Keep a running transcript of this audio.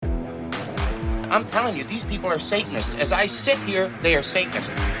I'm telling you, these people are Satanists. As I sit here, they are Satanists.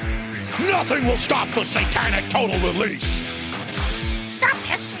 Nothing will stop the satanic total release. Stop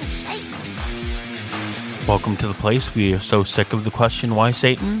pestering Satan. Welcome to the place we are so sick of the question, why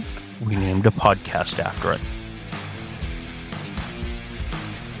Satan? We named a podcast after it.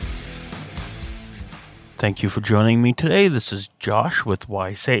 Thank you for joining me today. This is Josh with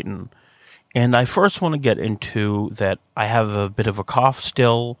Why Satan. And I first want to get into that I have a bit of a cough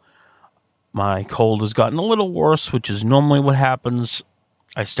still. My cold has gotten a little worse, which is normally what happens.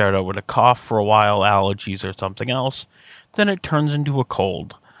 I start out with a cough for a while, allergies or something else. Then it turns into a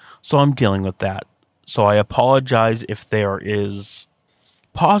cold. So I'm dealing with that. So I apologize if there is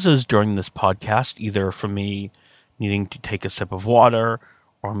pauses during this podcast, either for me needing to take a sip of water,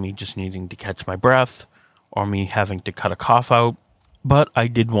 or me just needing to catch my breath, or me having to cut a cough out. But I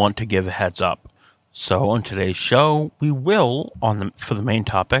did want to give a heads up. So on today's show, we will, for the main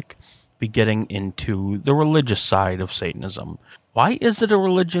topic, be getting into the religious side of Satanism. Why is it a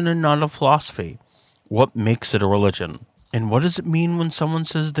religion and not a philosophy? What makes it a religion? And what does it mean when someone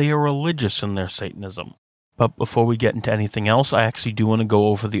says they are religious in their Satanism? But before we get into anything else, I actually do want to go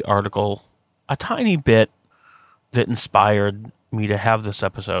over the article a tiny bit that inspired me to have this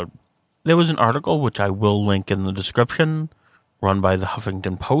episode. There was an article, which I will link in the description, run by the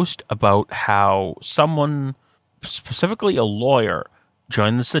Huffington Post, about how someone, specifically a lawyer,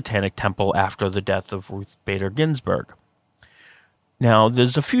 joined the Satanic Temple after the death of Ruth Bader Ginsburg. Now,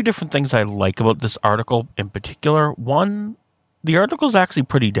 there's a few different things I like about this article in particular. One, the article is actually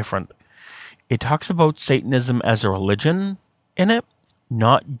pretty different. It talks about Satanism as a religion in it,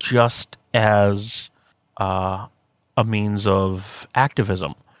 not just as a means of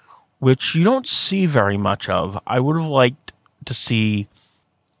activism, which you don't see very much of. I would have liked to see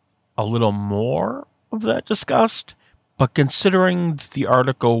a little more of that discussed, but considering the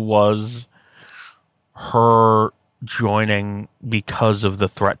article was her joining because of the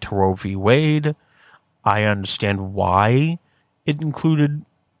threat to Roe v. Wade, I understand why it included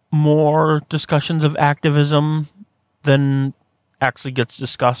more discussions of activism than actually gets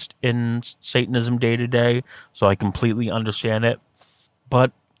discussed in Satanism day to day, so I completely understand it.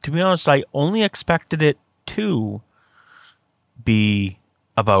 But to be honest, I only expected it to be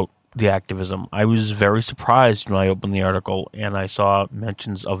about the activism. I was very surprised when I opened the article and I saw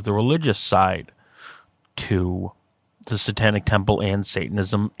mentions of the religious side to the Satanic Temple and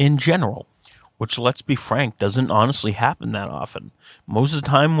Satanism in general, which, let's be frank, doesn't honestly happen that often. Most of the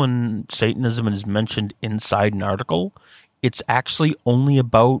time when Satanism is mentioned inside an article, it's actually only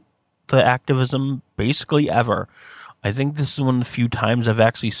about the activism basically ever. I think this is one of the few times I've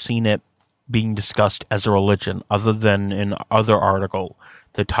actually seen it being discussed as a religion, other than in other article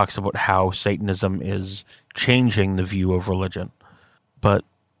that talks about how Satanism is changing the view of religion. But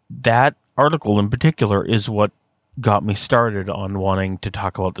that article in particular is what got me started on wanting to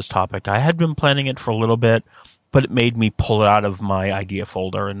talk about this topic. I had been planning it for a little bit, but it made me pull it out of my idea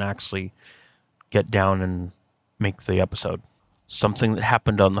folder and actually get down and make the episode. Something that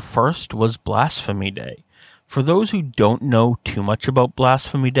happened on the 1st was Blasphemy Day. For those who don't know too much about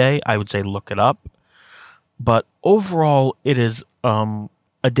Blasphemy Day, I would say look it up. But overall, it is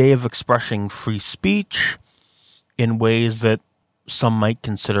a day of expressing free speech in ways that some might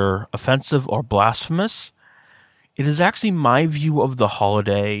consider offensive or blasphemous. It is actually my view of the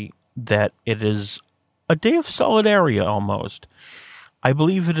holiday that it is a day of solidarity almost. I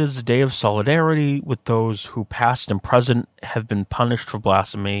believe it is a day of solidarity with those who past and present have been punished for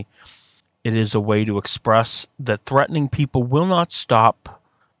blasphemy. It is a way to express that threatening people will not stop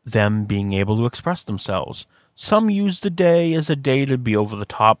them being able to express themselves. Some use the day as a day to be over the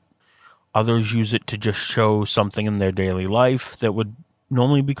top. Others use it to just show something in their daily life that would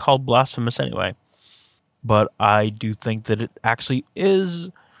normally be called blasphemous anyway. But I do think that it actually is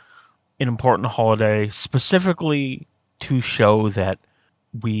an important holiday, specifically to show that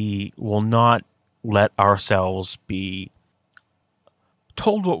we will not let ourselves be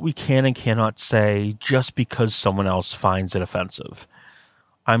told what we can and cannot say just because someone else finds it offensive.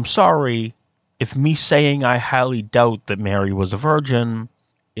 I'm sorry if me saying I highly doubt that Mary was a virgin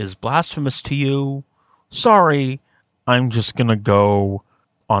is blasphemous to you. Sorry, I'm just going to go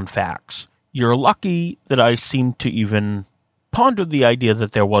on facts. You're lucky that I seem to even ponder the idea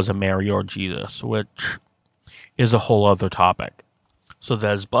that there was a Mary or Jesus, which is a whole other topic. So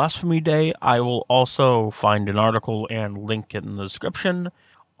there's Blasphemy Day. I will also find an article and link it in the description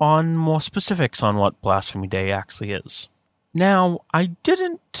on more specifics on what Blasphemy Day actually is. Now, I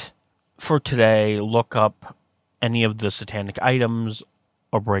didn't, for today, look up any of the satanic items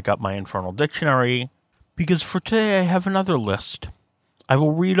or break up my infernal dictionary, because for today I have another list. I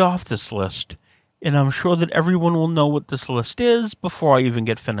will read off this list, and I'm sure that everyone will know what this list is before I even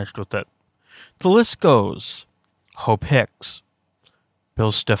get finished with it. The list goes: Hope Hicks,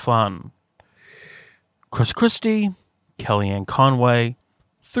 Bill Stefan, Chris Christie, Kellyanne Conway,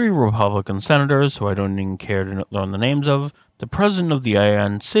 3 Republican senators who I don't even care to learn the names of, the president of the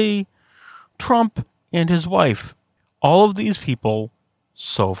INC, Trump, and his wife. All of these people,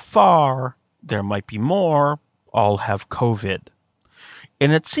 so far, there might be more, all have COVID.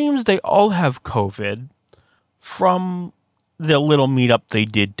 And it seems they all have COVID from the little meetup they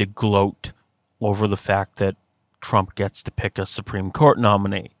did to gloat over the fact that Trump gets to pick a Supreme Court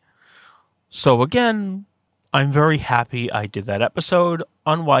nominee. So again, I'm very happy I did that episode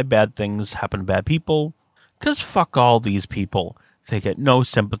on why bad things happen to bad people, because fuck all these people. They get no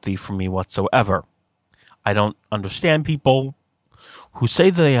sympathy from me whatsoever. I don't understand people who say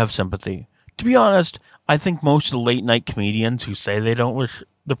they have sympathy. To be honest, I think most of the late-night comedians who say they don't wish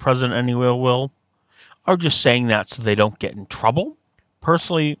the president any ill will are just saying that so they don't get in trouble.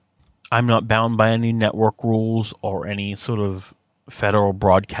 Personally, I'm not bound by any network rules or any sort of federal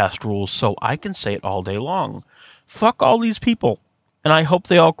broadcast rules, so I can say it all day long. Fuck all these people, and I hope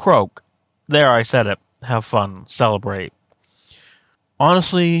they all croak. There, I said it. Have fun. Celebrate.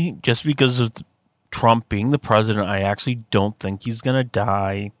 Honestly, just because of Trump being the president, I actually don't think he's going to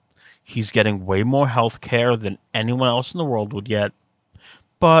die. He's getting way more health care than anyone else in the world would get.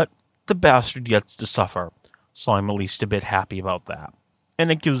 But the bastard gets to suffer, so I'm at least a bit happy about that.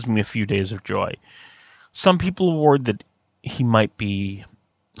 And it gives me a few days of joy. Some people are worried that he might be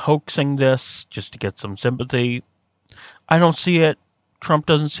hoaxing this just to get some sympathy. I don't see it. Trump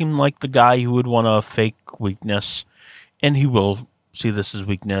doesn't seem like the guy who would want to fake weakness, and he will see this as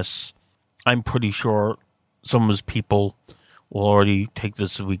weakness. I'm pretty sure some of his people will already take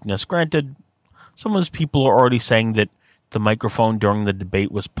this as weakness. Granted, some of his people are already saying that the microphone during the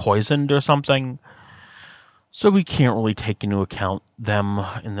debate was poisoned or something, so we can't really take into account them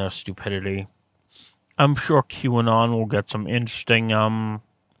and their stupidity. I'm sure QAnon will get some interesting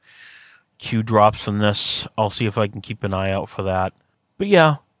Q drops from this. I'll see if I can keep an eye out for that. But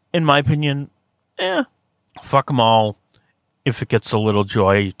yeah, in my opinion, fuck them all. If it gets a little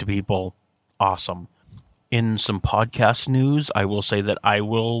joy to people, awesome. In some podcast news, I will say that I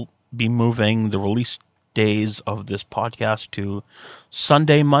will be moving the release days of this podcast to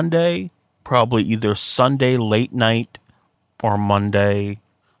Sunday, Monday, probably either Sunday late night or Monday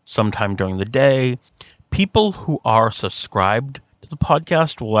sometime during the day. People who are subscribed to the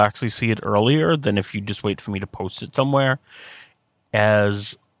podcast will actually see it earlier than if you just wait for me to post it somewhere,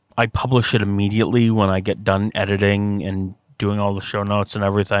 as I publish it immediately when I get done editing and doing all the show notes and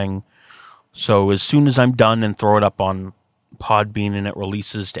everything. So as soon as I'm done and throw it up on Podbean and it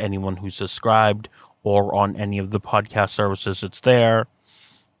releases to anyone who's subscribed, or on any of the podcast services, it's there.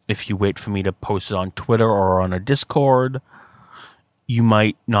 If you wait for me to post it on Twitter or on a Discord, you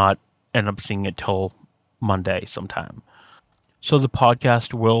might not end up seeing it till Monday sometime. So the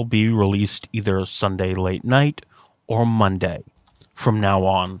podcast will be released either Sunday late night or Monday from now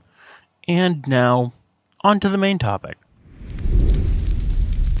on. And now, on to the main topic.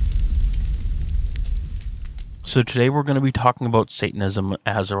 So today we're going to be talking about Satanism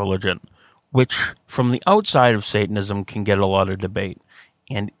as a religion, which from the outside of Satanism can get a lot of debate.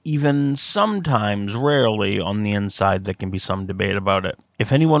 And even sometimes, rarely, on the inside there can be some debate about it.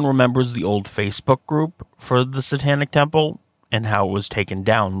 If anyone remembers the old Facebook group for the Satanic Temple and how it was taken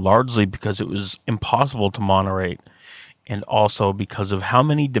down, largely because it was impossible to moderate, and also because of how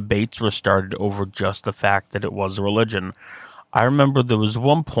many debates were started over just the fact that it was a religion. I remember there was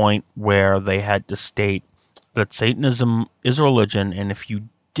one point where they had to state that Satanism is a religion, and if you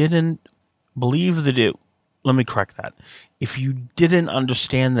didn't believe that it... Let me correct that. If you didn't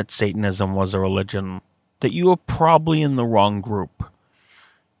understand that Satanism was a religion, that you were probably in the wrong group.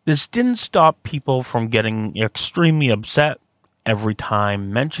 This didn't stop people from getting extremely upset every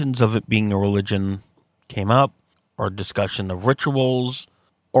time mentions of it being a religion came up, or discussion of rituals,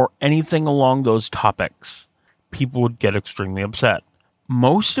 or anything along those topics. People would get extremely upset.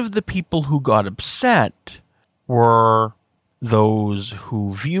 Most of the people who got upset were those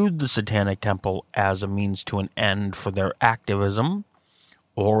who viewed the Satanic Temple as a means to an end for their activism,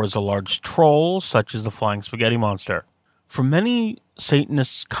 or as a large troll, such as the Flying Spaghetti Monster. For many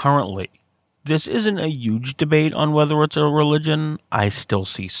Satanists currently, this isn't a huge debate on whether it's a religion. I still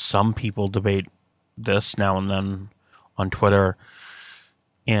see some people debate this now and then on Twitter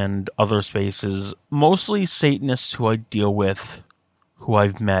and other spaces. Mostly Satanists who I deal with, who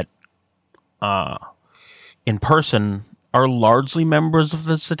I've met in person, are largely members of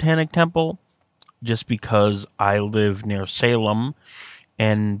the Satanic Temple, just because I live near Salem,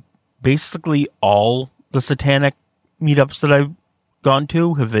 and basically all the satanic meetups that I've gone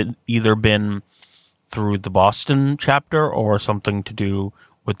to have either been through the Boston chapter or something to do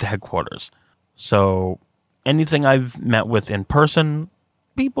with the headquarters. So anything I've met with in person,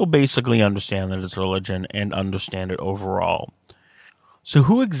 people basically understand that it's religion and understand it overall. So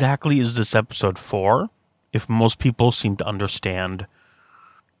who exactly is this episode for, if most people seem to understand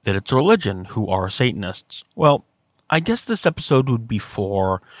that it's religion who are Satanists? Well, I guess this episode would be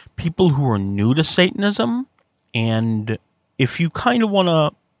for people who are new to Satanism, and if you kind of want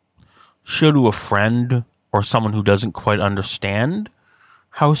to show to a friend or someone who doesn't quite understand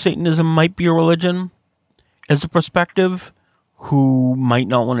how Satanism might be a religion as a perspective, who might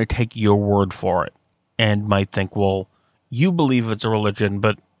not want to take your word for it and might think, well, you believe it's a religion,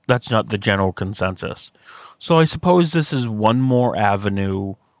 but that's not the general consensus. So I suppose this is one more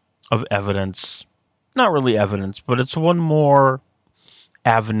avenue of evidence. Not really evidence, but it's one more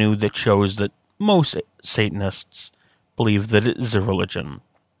avenue that shows that most Satanists believe that it is a religion.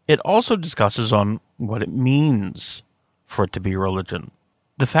 It also discusses on what it means for it to be a religion.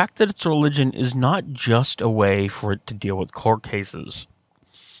 The fact that it's a religion is not just a way for it to deal with court cases.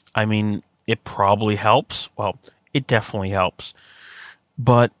 I mean, it probably helps. Well, it definitely helps.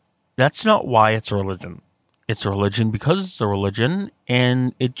 But that's not why it's a religion. It's a religion because it's a religion,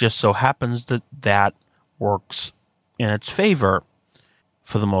 and it just so happens that that works in its favor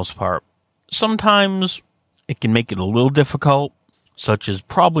for the most part. Sometimes it can make it a little difficult, such as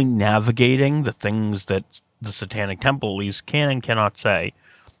probably navigating the things that the Satanic Temple at least can and cannot say.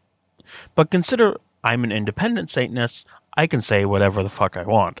 But consider I'm an independent Satanist, I can say whatever the fuck I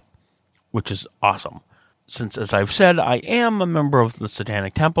want, which is awesome. Since, as I've said, I am a member of the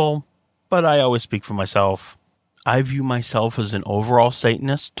Satanic Temple, but I always speak for myself. I view myself as an overall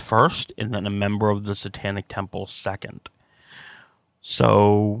Satanist first, and then a member of the Satanic Temple second.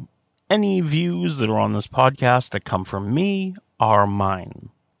 So, any views that are on this podcast that come from me are mine,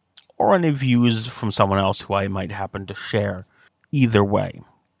 or any views from someone else who I might happen to share. Either way.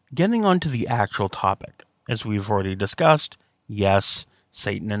 Getting on to the actual topic, as we've already discussed, yes,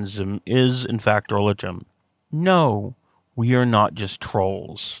 Satanism is in fact a religion. No, we are not just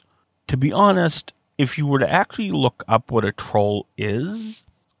trolls. To be honest, if you were to actually look up what a troll is,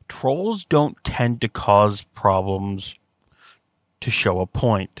 trolls don't tend to cause problems to show a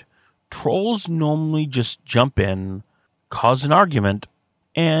point. Trolls normally just jump in, cause an argument,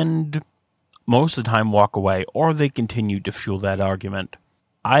 and most of the time walk away, or they continue to fuel that argument.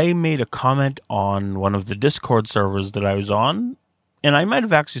 I made a comment on one of the Discord servers that I was on, and I might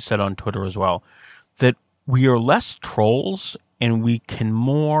have actually said on Twitter as well, that we are less trolls and we can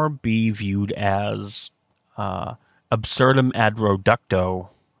more be viewed as absurdum ad reducto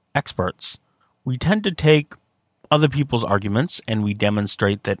experts. We tend to take other people's arguments and we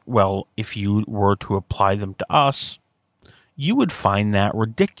demonstrate that, well, if you were to apply them to us, you would find that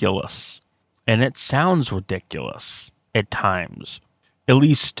ridiculous. And it sounds ridiculous at times, at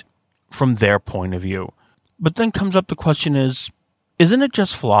least from their point of view. But then comes up the question isn't it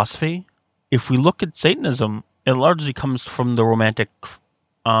just philosophy? If we look at Satanism, it largely comes from the Romantic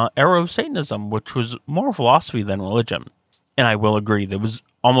era of Satanism, which was more philosophy than religion. And I will agree, there was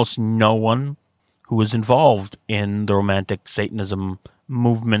almost no one who was involved in the Romantic Satanism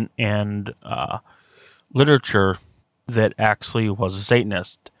movement and literature that actually was a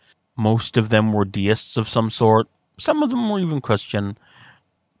Satanist. Most of them were deists of some sort. Some of them were even Christian.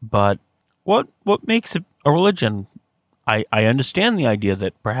 But what makes it a religion? I understand the idea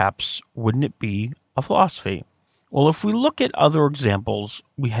that perhaps wouldn't it be a philosophy? Well, if we look at other examples,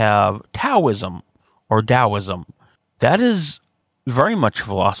 we have Taoism or Taoism. That is very much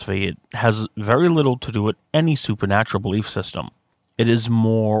philosophy. It has very little to do with any supernatural belief system. It is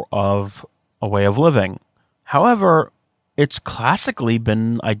more of a way of living. However, it's classically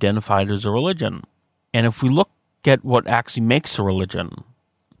been identified as a religion. And if we look at what actually makes a religion,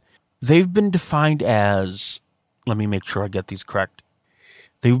 they've been defined as, let me make sure I get these correct.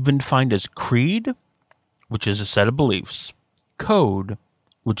 They've been defined as creed, which is a set of beliefs, code,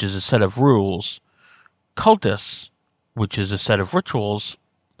 which is a set of rules, cultus, which is a set of rituals,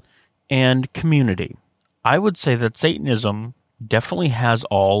 and community. I would say that Satanism definitely has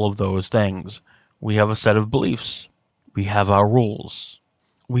all of those things. We have a set of beliefs. We have our rules.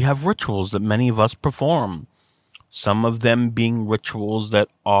 We have rituals that many of us perform. Some of them being rituals that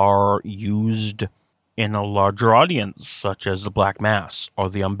are used in a larger audience, such as the Black Mass or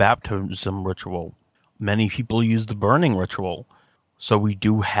the Unbaptism ritual. Many people use the burning ritual. So we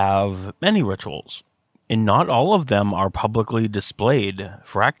do have many rituals. And not all of them are publicly displayed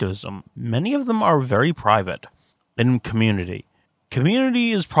for activism. Many of them are very private in community.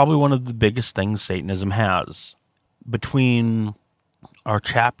 Community is probably one of the biggest things Satanism has. Between our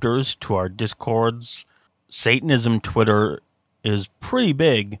chapters to our discords, Satanism Twitter is pretty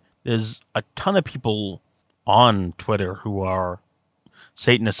big. There's a ton of people on Twitter who are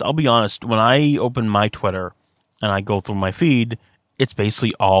Satanists. I'll be honest, when I open my Twitter and I go through my feed, it's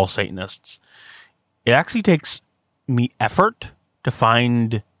basically all Satanists. It actually takes me effort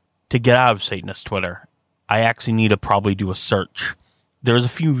to get out of Satanist Twitter. I actually need to probably do a search. There's a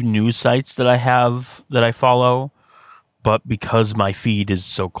few news sites that I follow, but because my feed is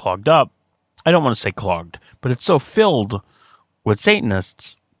so clogged up, I don't want to say clogged, but it's so filled with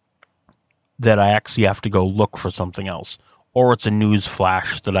Satanists that I actually have to go look for something else. Or it's a news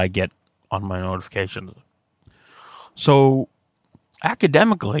flash that I get on my notifications. So,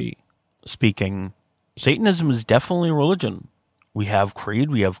 academically speaking, Satanism is definitely a religion. We have creed,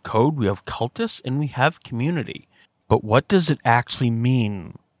 we have code, we have cultus, and we have community. But what does it actually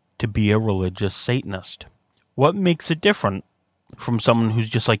mean to be a religious Satanist? What makes it different from someone who's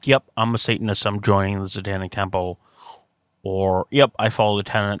just like, yep, I'm a Satanist, I'm joining the Satanic Temple, or, yep, I follow the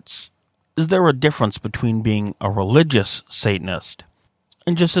tenets? Is there a difference between being a religious Satanist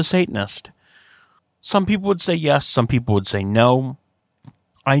and just a Satanist? Some people would say yes, some people would say no.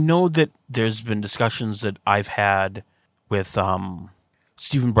 I know that there's been discussions that I've had with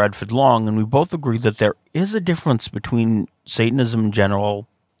Stephen Bradford Long, and we both agree that there is a difference between Satanism in general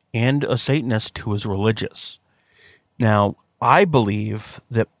and a Satanist who is religious. Now, I believe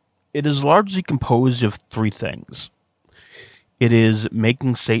that it is largely composed of three things. It is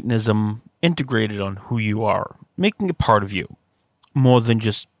making Satanism integrated on who you are, making it part of you, more than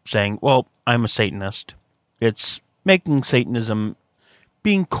just saying, well, I'm a Satanist. It's making Satanism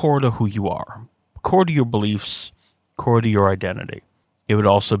being core to who you are, core to your beliefs, core to your identity. It would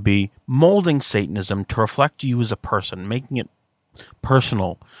also be molding Satanism to reflect you as a person, making it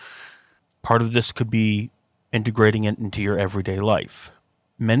personal. Part of this could be integrating it into your everyday life.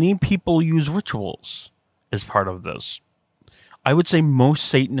 Many people use rituals as part of this. I would say most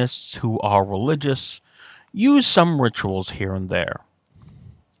Satanists who are religious use some rituals here and there,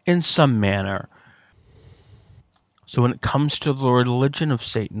 in some manner. So when it comes to the religion of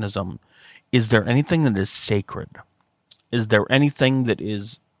Satanism, is there anything that is sacred? Is there anything that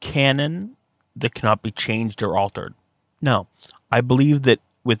is canon that cannot be changed or altered? No. I believe that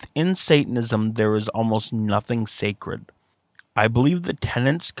within Satanism, there is almost nothing sacred. I believe the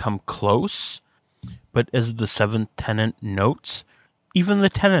tenets come close, but as the seventh tenet notes, even the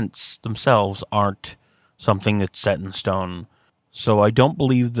tenets themselves aren't something that's set in stone. So I don't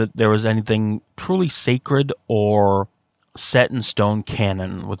believe that there is anything truly sacred or set in stone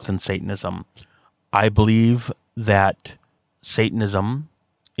canon within Satanism. I believe that Satanism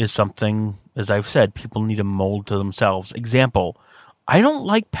is something, as I've said, people need to mold to themselves. Example, I don't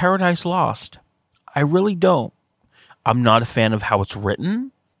like Paradise Lost. I really don't. I'm not a fan of how it's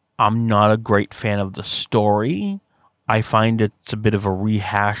written. I'm not a great fan of the story. I find it's a bit of a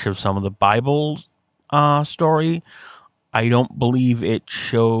rehash of some of the Bible story. I don't believe it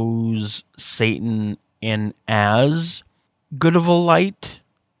shows Satan in as good of a light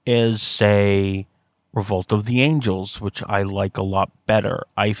as, say, Revolt of the Angels, which I like a lot better.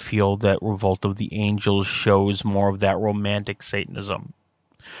 I feel that Revolt of the Angels shows more of that romantic Satanism.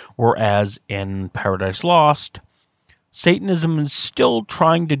 Whereas in Paradise Lost, Satanism is still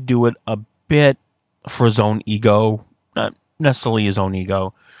trying to do it a bit for his own ego. Not necessarily his own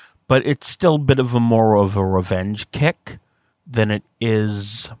ego, but it's still a bit of a more of a revenge kick than it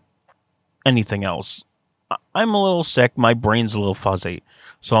is anything else. I'm a little sick, my brain's a little fuzzy,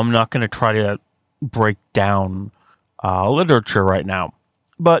 so I'm not going to try to break down literature right now.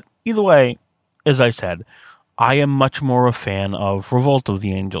 But either way, as I said, I am much more a fan of Revolt of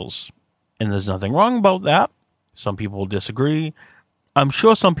the Angels, and there's nothing wrong about that. Some people will disagree. I'm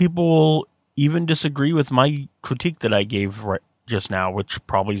sure some people will even disagree with my critique that I gave right just now, which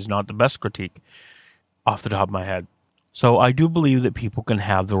probably is not the best critique off the top of my head. So I do believe that people can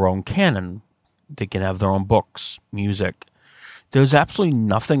have their own canon. They can have their own books, music. There's absolutely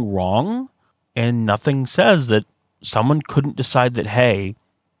nothing wrong, and nothing says that someone couldn't decide that, hey,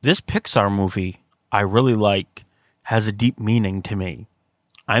 this Pixar movie I really like has a deep meaning to me.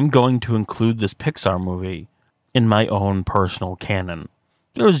 I'm going to include this Pixar movie in my own personal canon.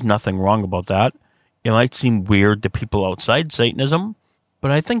 There is nothing wrong about that. It might seem weird to people outside Satanism, but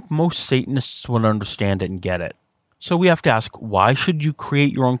I think most Satanists would understand it and get it. So we have to ask, why should you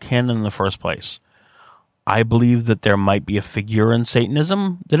create your own canon in the first place? I believe that there might be a figure in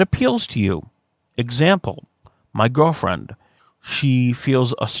Satanism that appeals to you. Example, my girlfriend. She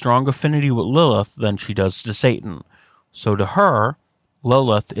feels a strong affinity with Lilith than she does to Satan. So to her,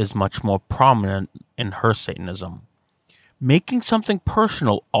 Lilith is much more prominent in her Satanism. Making something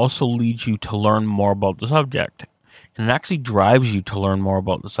personal also leads you to learn more about the subject, and it actually drives you to learn more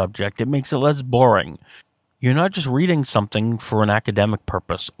about the subject. It makes it less boring. You're not just reading something for an academic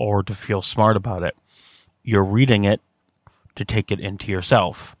purpose or to feel smart about it. You're reading it to take it into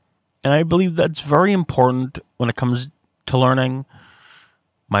yourself. And I believe that's very important when it comes to learning.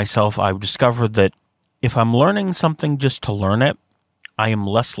 Myself, I've discovered that if I'm learning something just to learn it, I am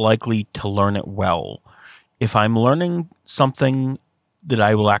less likely to learn it well. If I'm learning something that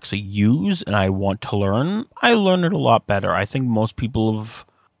I will actually use and I want to learn, I learn it a lot better. I think most people have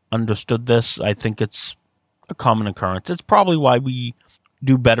understood this. I think it's a common occurrence. It's probably why we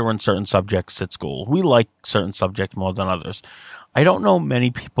do better in certain subjects at school. We like certain subjects more than others. I don't know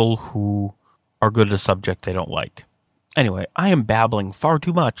many people who are good at a subject they don't like. Anyway, I am babbling far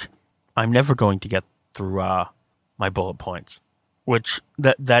too much. I'm never going to get through my bullet points, which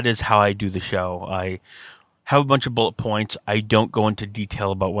that is how I do the show. I have a bunch of bullet points. I don't go into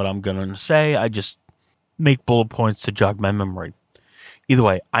detail about what I'm going to say. I just make bullet points to jog my memory. Either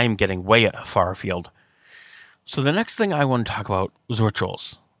way, I am getting way far afield. So the next thing I want to talk about was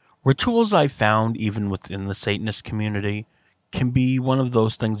rituals. Rituals, I found, even within the Satanist community, can be one of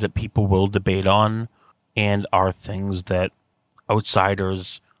those things that people will debate on and are things that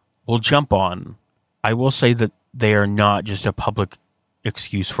outsiders will jump on. I will say that they are not just a public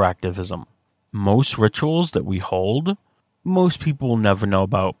excuse for activism. Most rituals that we hold, most people will never know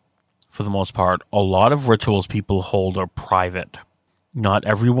about for the most part. A lot of rituals people hold are private. Not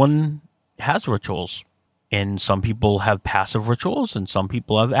everyone has rituals. And some people have passive rituals and some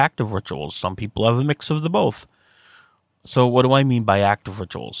people have active rituals. Some people have a mix of the both. So what do I mean by active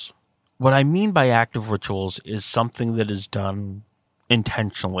rituals? What I mean by active rituals is something that is done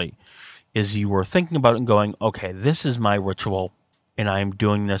intentionally. Is you were thinking about it and going, okay, this is my ritual, and I am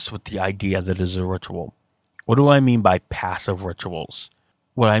doing this with the idea that it is a ritual. What do I mean by passive rituals?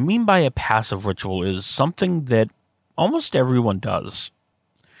 What I mean by a passive ritual is something that almost everyone does.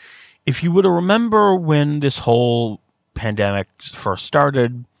 If you were to remember when this whole pandemic first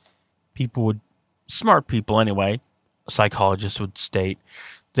started, smart people anyway, psychologists would state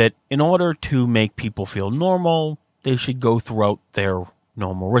that in order to make people feel normal, they should go throughout their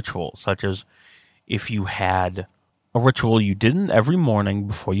normal rituals, such as if you had a ritual you did every morning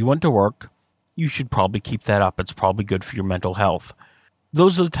before you went to work, you should probably keep that up. It's probably good for your mental health.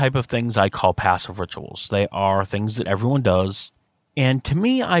 Those are the type of things I call passive rituals. They are things that everyone does. And to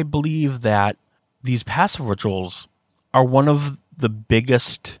me, I believe that these passive rituals are one of the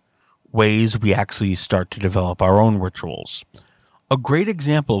biggest ways we actually start to develop our own rituals. A great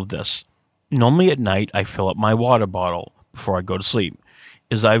example of this, normally at night I fill up my water bottle before I go to sleep,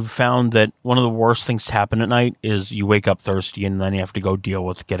 is I've found that one of the worst things to happen at night is you wake up thirsty and then you have to go deal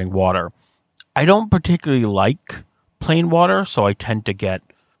with getting water. I don't particularly like plain water, so I tend to get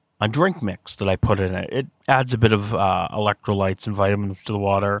a drink mix that I put in it. It adds a bit of electrolytes and vitamins to the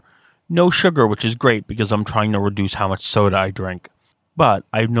water. No sugar, which is great because I'm trying to reduce how much soda I drink. But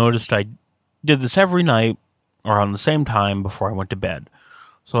I've noticed I did this every night around the same time before I went to bed.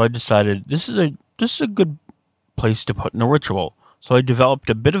 So I decided this is a good place to put in a ritual. So I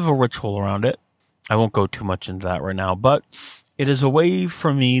developed a bit of a ritual around it. I won't go too much into that right now, but it is a way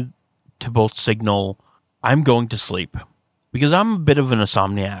for me to both signal I'm going to sleep, because I'm a bit of an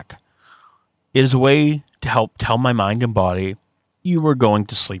insomniac. It is a way to help tell my mind and body, you are going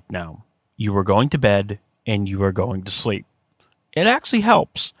to sleep now. You are going to bed, and you are going to sleep. It actually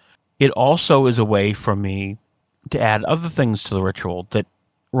helps. It also is a way for me to add other things to the ritual that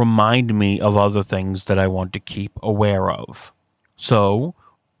remind me of other things that I want to keep aware of. So,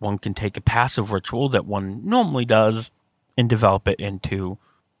 one can take a passive ritual that one normally does and develop it into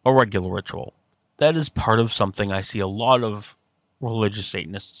a regular ritual. That is part of something I see a lot of religious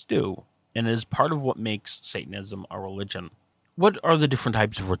Satanists do, and it is part of what makes Satanism a religion. What are the different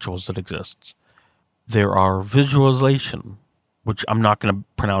types of rituals that exist? There are visualization, which I'm not going to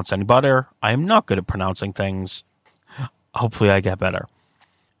pronounce any better. I am not good at pronouncing things. Hopefully I get better.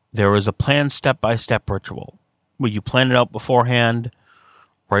 There is a planned step-by-step ritual, where you plan it out beforehand,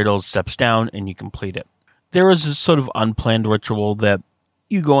 write all the steps down, and you complete it. There is a sort of unplanned ritual that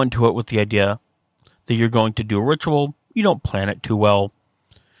you go into it with the idea that you're going to do a ritual, you don't plan it too well,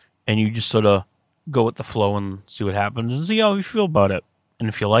 and you just sort of go with the flow and see what happens and see how you feel about it. And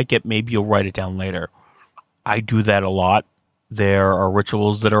if you like it, maybe you'll write it down later. I do that a lot. There are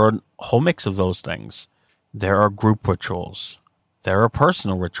rituals that are a whole mix of those things. There are group rituals. There are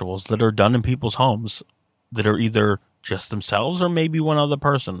personal rituals that are done in people's homes that are either just themselves or maybe one other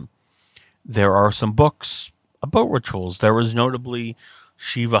person. There are some books about rituals. There was notably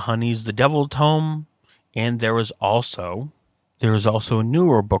Shiva Honey's The Devil Tome, and there is also a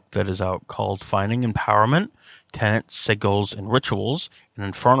newer book that is out called Finding Empowerment, Tenets, Sigils, and Rituals, an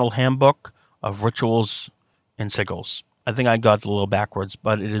Infernal Handbook of Rituals and Sigils. I think I got it a little backwards,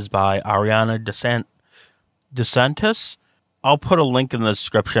 but it is by Ariana DeSantis. I'll put a link in the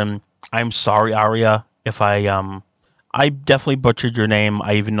description. I'm sorry, Aria, if I definitely butchered your name.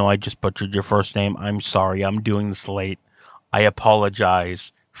 I even know I just butchered your first name. I'm sorry. I'm doing this late. I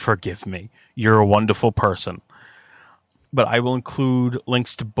apologize. Forgive me. You're a wonderful person. But I will include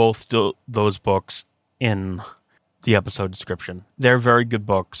links to both those books in the episode description. They're very good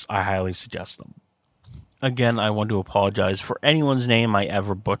books. I highly suggest them. Again, I want to apologize for anyone's name I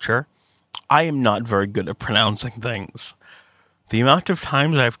ever butcher. I am not very good at pronouncing things. The amount of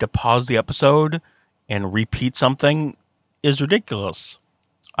times I have to pause the episode and repeat something is ridiculous.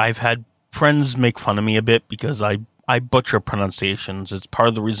 I've had friends make fun of me a bit because I butcher pronunciations. It's part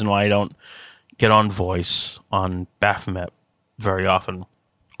of the reason why I don't get on Voice on Baphomet very often,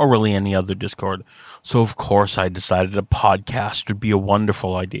 or really any other Discord. So of course I decided a podcast would be a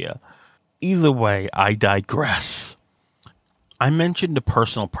wonderful idea. Either way, I digress. I mentioned a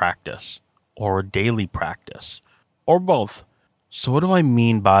personal practice, or a daily practice, or both. So what do I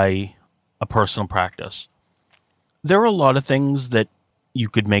mean by a personal practice? There are a lot of things that you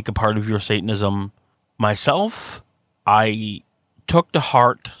could make a part of your Satanism. Myself, I took to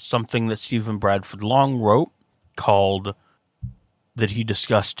heart something that Stephen Bradford Long wrote called, that he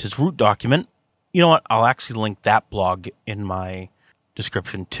discussed his root document. You know what? I'll actually link that blog in my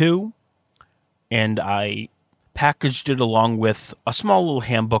description too. And I packaged it along with a small little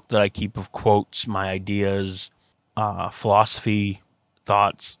handbook that I keep of quotes, my ideas, philosophy,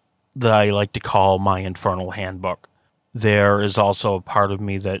 thoughts, that I like to call my Infernal Handbook. There is also a part of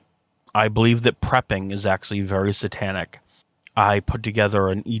me that I believe that prepping is actually very satanic. I put together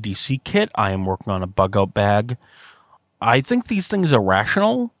an EDC kit. I am working on a bug out bag. I think these things are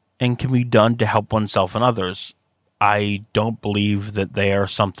rational and can be done to help oneself and others. I don't believe that they are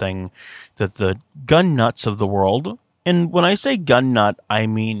something that the gun nuts of the world, and when I say gun nut, I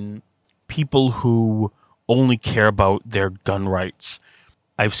mean people who only care about their gun rights.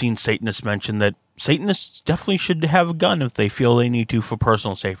 I've seen Satanists mention that Satanists definitely should have a gun if they feel they need to for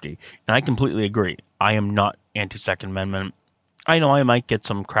personal safety, and I completely agree. I am not anti-Second Amendment. I know I might get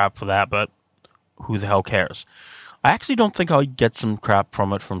some crap for that, but who the hell cares? I actually don't think I'll get some crap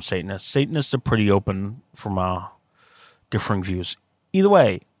from it from Satanists. Satanists are pretty open from differing views. Either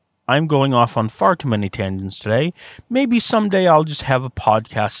way, I'm going off on far too many tangents today. Maybe someday I'll just have a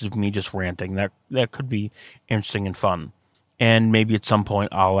podcast of me just ranting. That could be interesting and fun. And maybe at some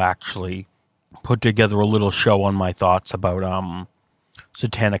point I'll actually put together a little show on my thoughts about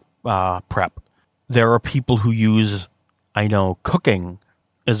satanic prep. There are people who use, I know, cooking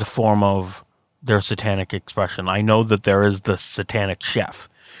as a form of their satanic expression. I know that there is the satanic chef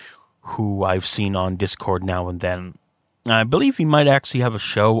who I've seen on Discord now and then. I believe he might actually have a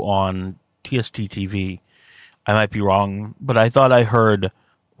show on TST TV. I might be wrong, but I thought I heard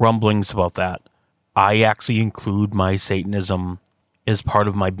rumblings about that. I actually include my Satanism as part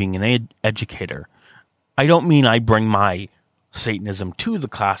of my being an educator. I don't mean I bring my Satanism to the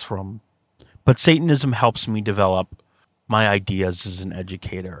classroom, but Satanism helps me develop my ideas as an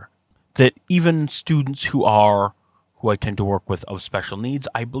educator. That even students who I tend to work with of special needs,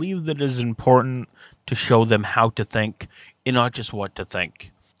 I believe that it is important to show them how to think and not just what to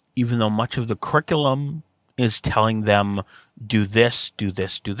think. Even though much of the curriculum is telling them, do this, do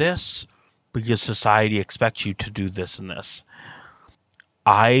this, do this, because society expects you to do this and this.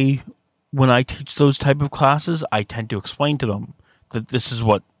 When I teach those type of classes, I tend to explain to them that this is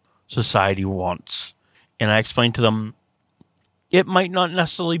what society wants. And I explain to them, it might not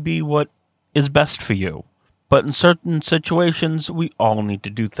necessarily be what is best for you. But in certain situations, we all need to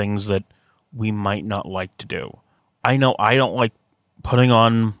do things that we might not like to do. I know I don't like putting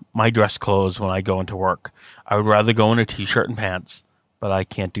on my dress clothes when I go into work. I would rather go in a t-shirt and pants, but I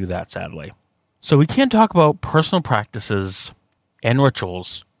can't do that, sadly. So we can't talk about personal practices and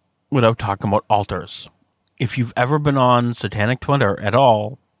rituals without talking about altars. If you've ever been on Satanic Twitter at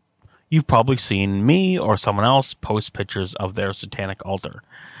all, you've probably seen me or someone else post pictures of their satanic altar.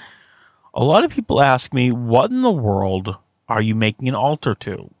 A lot of people ask me, what in the world are you making an altar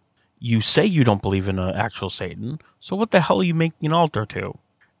to? You say you don't believe in an actual Satan, so what the hell are you making an altar to?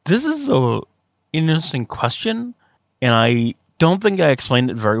 This is an interesting question, and I don't think I explained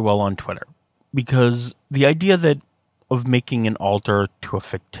it very well on Twitter. Because the idea of making an altar to a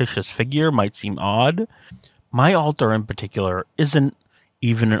fictitious figure might seem odd. My altar in particular isn't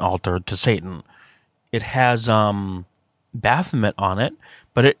even an altar to Satan. It has Baphomet on it,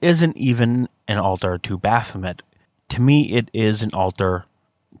 but it isn't even an altar to Baphomet. To me, it is an altar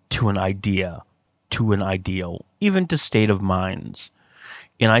to an idea, to an ideal, even to state of minds.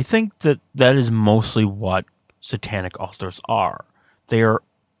 And I think that that is mostly what satanic altars are. They are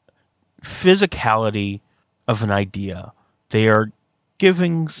physicality of an idea. They are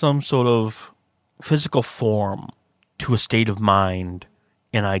giving some sort of physical form to a state of mind,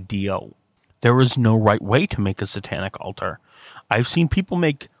 an ideal. There is no right way to make a satanic altar. I've seen people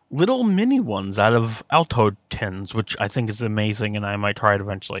make little mini ones out of Alto tins, which I think is amazing, and I might try it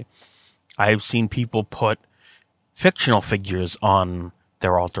eventually. I've seen people put fictional figures on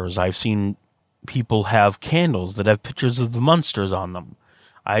their altars. I've seen people have candles that have pictures of the Munsters on them.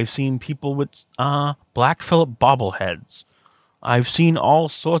 I've seen people with Black Phillip bobbleheads. I've seen all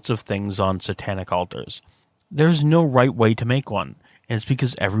sorts of things on satanic altars. There's no right way to make one, and it's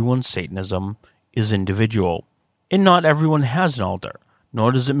because everyone's Satanism is individual. And not everyone has an altar,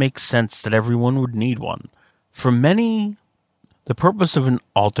 nor does it make sense that everyone would need one. For many, the purpose of an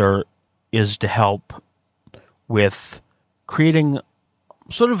altar is to help with creating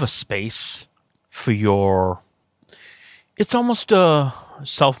sort of a space for your... It's almost a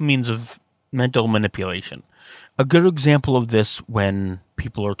self-means of mental manipulation. A good example of this when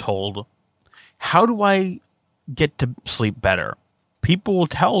people are told, how do I get to sleep better? People will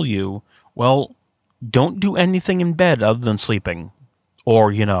tell you, well, don't do anything in bed other than sleeping.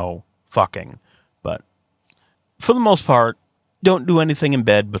 Or, fucking. But for the most part, don't do anything in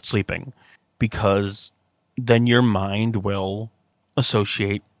bed but sleeping. Because then your mind will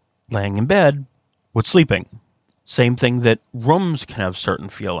associate laying in bed with sleeping. Same thing that rooms can have certain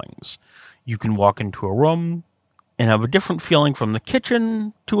feelings. You can walk into a room and have a different feeling from the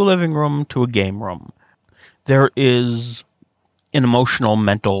kitchen to a living room to a game room. There is an emotional,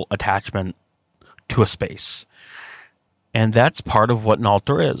 mental attachment to a space. And that's part of what an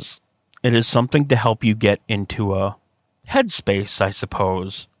altar is. It is something to help you get into a headspace, I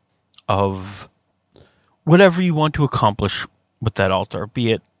suppose, of whatever you want to accomplish with that altar,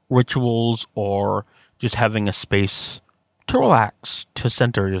 be it rituals or just having a space to relax, to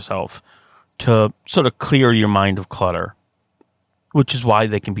center yourself, to sort of clear your mind of clutter, which is why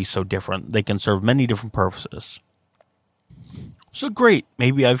they can be so different. They can serve many different purposes. So great,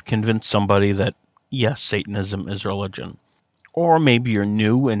 maybe I've convinced somebody that, yes, Satanism is religion. Or maybe you're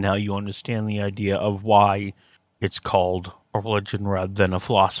new and now you understand the idea of why it's called a religion rather than a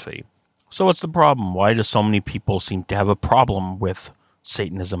philosophy. So what's the problem? Why do so many people seem to have a problem with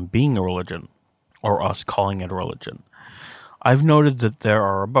Satanism being a religion, or us calling it a religion? I've noted that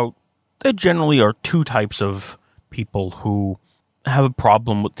there generally are two types of people who have a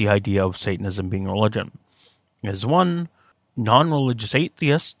problem with the idea of Satanism being a religion. There's one, non-religious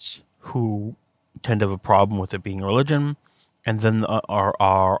atheists who tend to have a problem with it being a religion, and then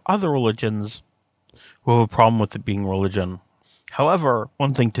are other religions who have a problem with it being religion. However,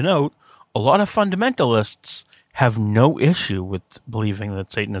 one thing to note, a lot of fundamentalists have no issue with believing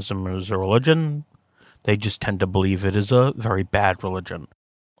that Satanism is a religion. They just tend to believe it is a very bad religion.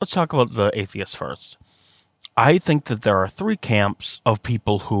 Let's talk about the atheists first. I think that there are three camps of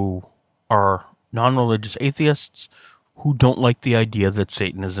people who are non-religious atheists who don't like the idea that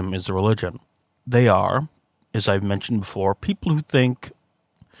Satanism is a religion. They are, as I've mentioned before, people who think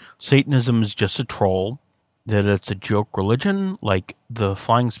Satanism is just a troll, that it's a joke religion, like the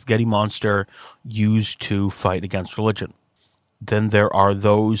flying spaghetti monster used to fight against religion. Then there are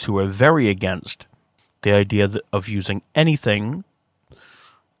those who are very against the idea of using anything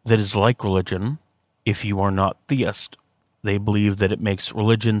that is like religion if you are not theist. They believe that it makes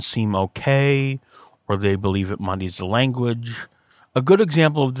religion seem okay, or they believe it muddies the language. A good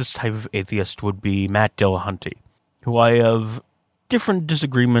example of this type of atheist would be Matt Dillahunty, who I have different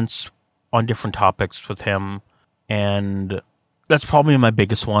disagreements on different topics with him, and that's probably my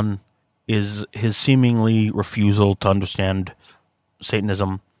biggest one, is his seemingly refusal to understand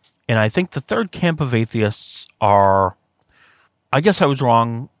Satanism. And I think the third camp of atheists are, I guess I was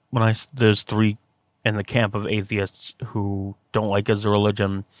wrong when there's three in the camp of atheists who don't like it as a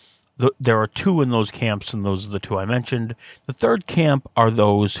religion. There are two in those camps, and those are the two I mentioned. The third camp are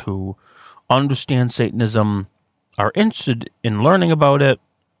those who understand Satanism, are interested in learning about it,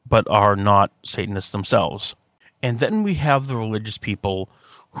 but are not Satanists themselves. And then we have the religious people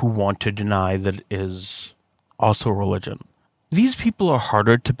who want to deny that it is also a religion. These people are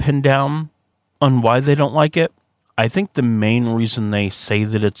harder to pin down on why they don't like it. I think the main reason they say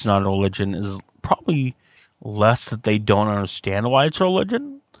that it's not a religion is probably less that they don't understand why it's a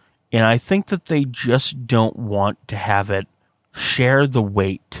religion, and I think that they just don't want to have it share the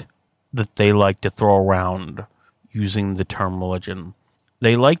weight that they like to throw around using the term religion.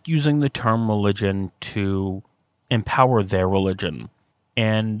 They like using the term religion to empower their religion.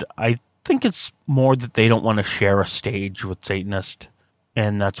 And I think it's more that they don't want to share a stage with Satanists,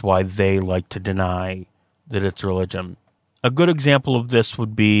 and that's why they like to deny that it's religion. A good example of this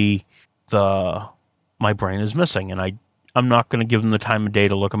would be My Brain is Missing, and I'm not going to give them the time of day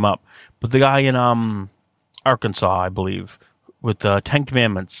to look him up, but the guy in Arkansas, I believe, with the Ten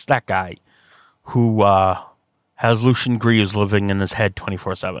Commandments, that guy who has Lucian Greaves living in his head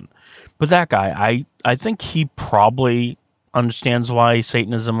 24/7. But that guy, I think he probably understands why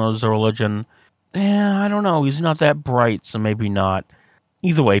Satanism is a religion. I don't know. He's not that bright, so maybe not.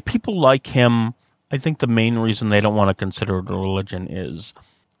 Either way, people like him, I think the main reason they don't want to consider it a religion is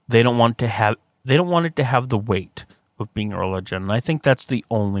they don't want it to have the weight of being a religion. And I think that's the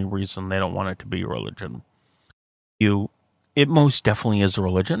only reason they don't want it to be a religion. It most definitely is a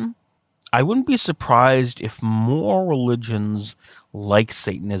religion. I wouldn't be surprised if more religions like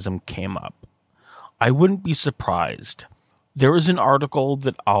Satanism came up. I wouldn't be surprised. There is an article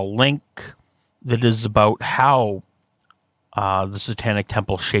that I'll link that is about how the Satanic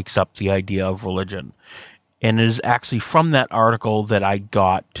Temple shakes up the idea of religion. And it is actually from that article that I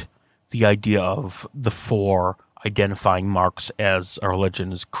got the idea of the 4 identifying marks as a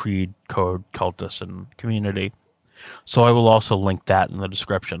religion as creed, code, cultus, and community. So I will also link that in the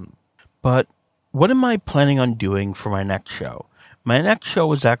description. But what am I planning on doing for my next show? My next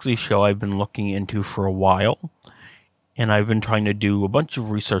show is actually a show I've been looking into for a while, and I've been trying to do a bunch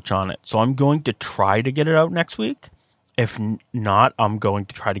of research on it. So I'm going to try to get it out next week. If not, I'm going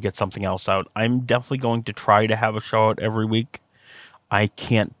to try to get something else out. I'm definitely going to try to have a show out every week. I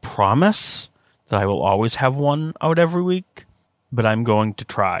can't promise that I will always have one out every week, but I'm going to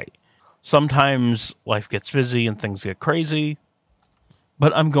try. Sometimes life gets busy and things get crazy,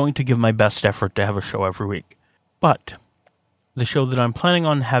 but I'm going to give my best effort to have a show every week. But the show that I'm planning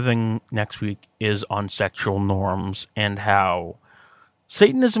on having next week is on sexual norms and how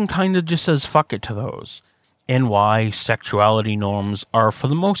Satanism kind of just says fuck it to those, and why sexuality norms are for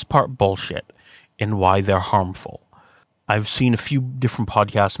the most part bullshit, and why they're harmful. I've seen a few different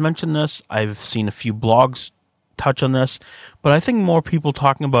podcasts mention this. I've seen a few blogs touch on this, but I think more people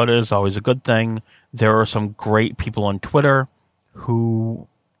talking about it is always a good thing. There are some great people on Twitter who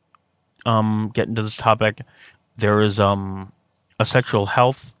get into this topic. There is a sexual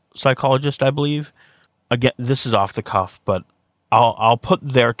health psychologist, I believe. Again, this is off the cuff, but I'll put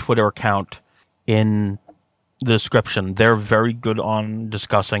their Twitter account in the description. They're very good on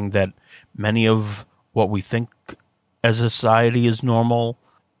discussing that many of what we think as a society is normal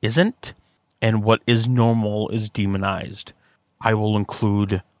isn't, and what is normal is demonized. I will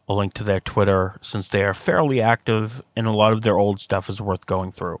include a link to their Twitter since they are fairly active and a lot of their old stuff is worth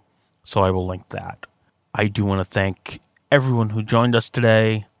going through. So I will link that. I do want to thank everyone who joined us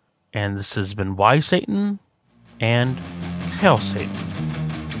today, and this has been Why Satan and Hail Satan.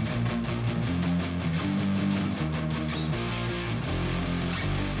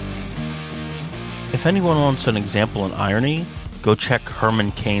 If anyone wants an example in irony, go check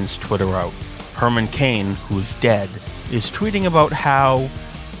Herman Cain's Twitter out. Herman Cain, who is dead, is tweeting about how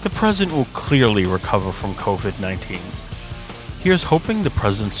the president will clearly recover from COVID-19. Here's hoping the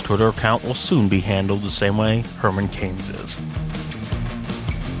president's Twitter account will soon be handled the same way Herman Cain's is.